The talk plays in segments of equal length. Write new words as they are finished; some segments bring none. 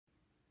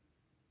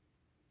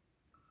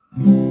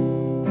I'll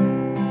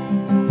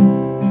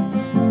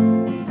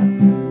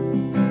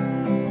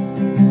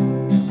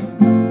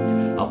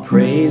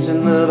praise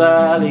in the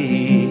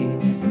valley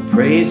and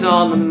praise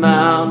on the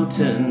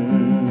mountain.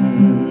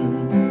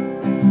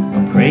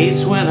 I'll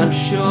praise when I'm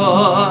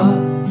sure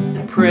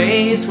and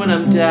praise when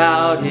I'm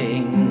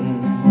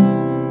doubting.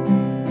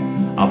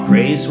 I'll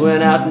praise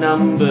when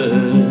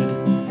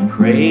outnumbered,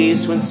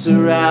 praise when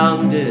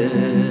surrounded.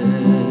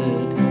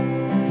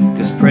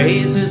 'Cause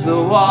praise is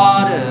the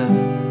water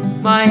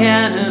my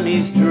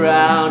enemies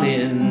drown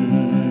in.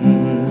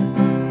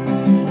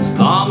 As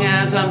long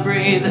as I'm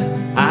breathing,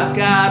 I've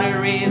got a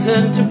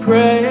reason to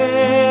praise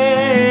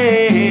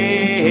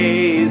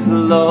the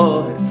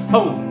Lord,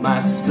 oh my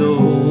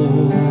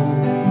soul.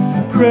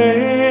 Praise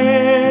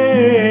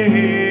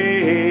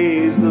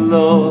the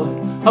Lord,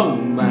 oh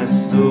my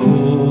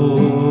soul.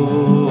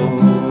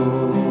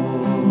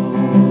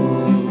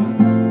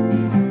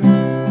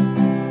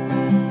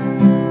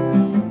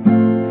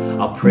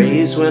 I'll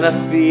praise when I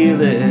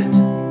feel it,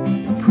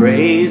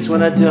 praise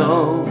when I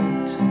don't.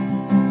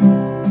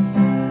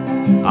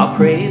 I'll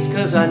praise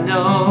 'cause I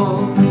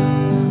know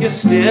you're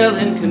still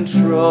in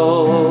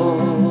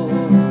control.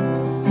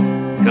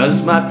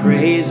 'Cause my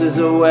praise is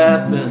a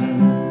weapon,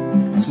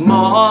 it's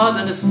more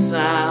than a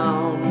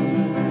sound.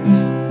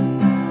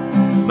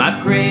 My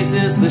praise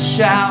is the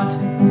shout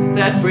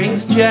that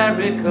brings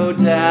Jericho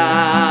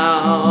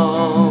down.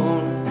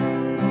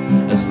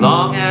 As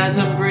long as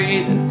I'm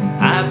breathing,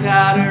 I've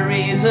got a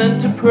reason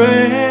to praise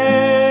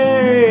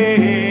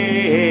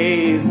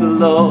the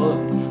Lord,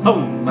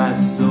 oh my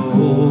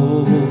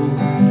soul.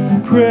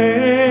 Praise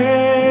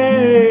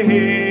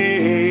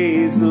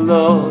the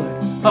Lord,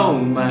 oh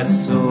my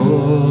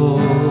soul.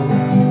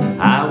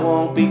 I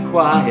won't be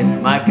quiet,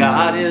 my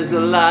God is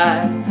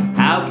alive.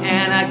 How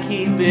can I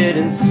keep it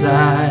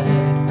inside?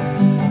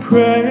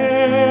 Praise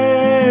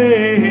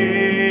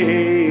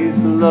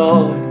the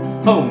Lord,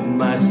 oh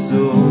my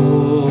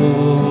soul.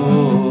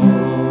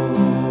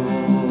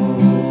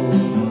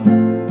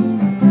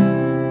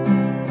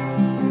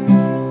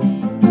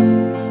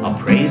 I'll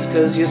praise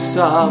 'cause you're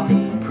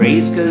sovereign,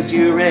 praise 'cause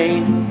you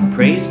reign,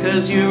 praise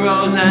 'cause you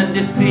rose and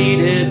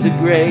defeated the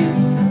grave.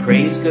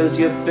 Praise 'cause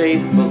you're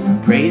faithful,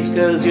 praise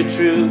 'cause you're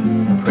true,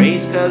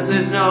 praise 'cause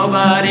there's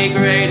nobody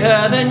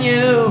greater than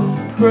you.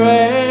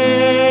 Praise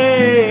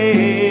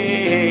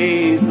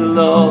the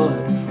Lord,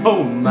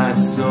 oh my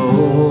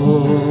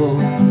soul.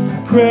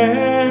 Praise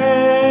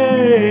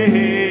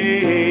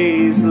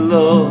the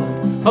Lord,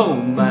 oh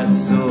my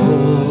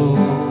soul.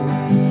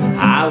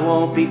 I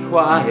won't be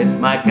quiet,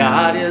 my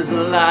God is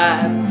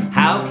alive.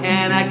 How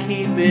can I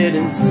keep it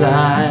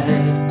inside?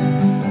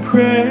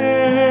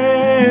 Praise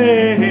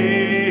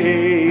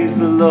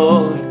the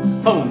Lord,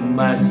 oh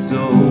my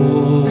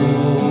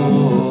soul.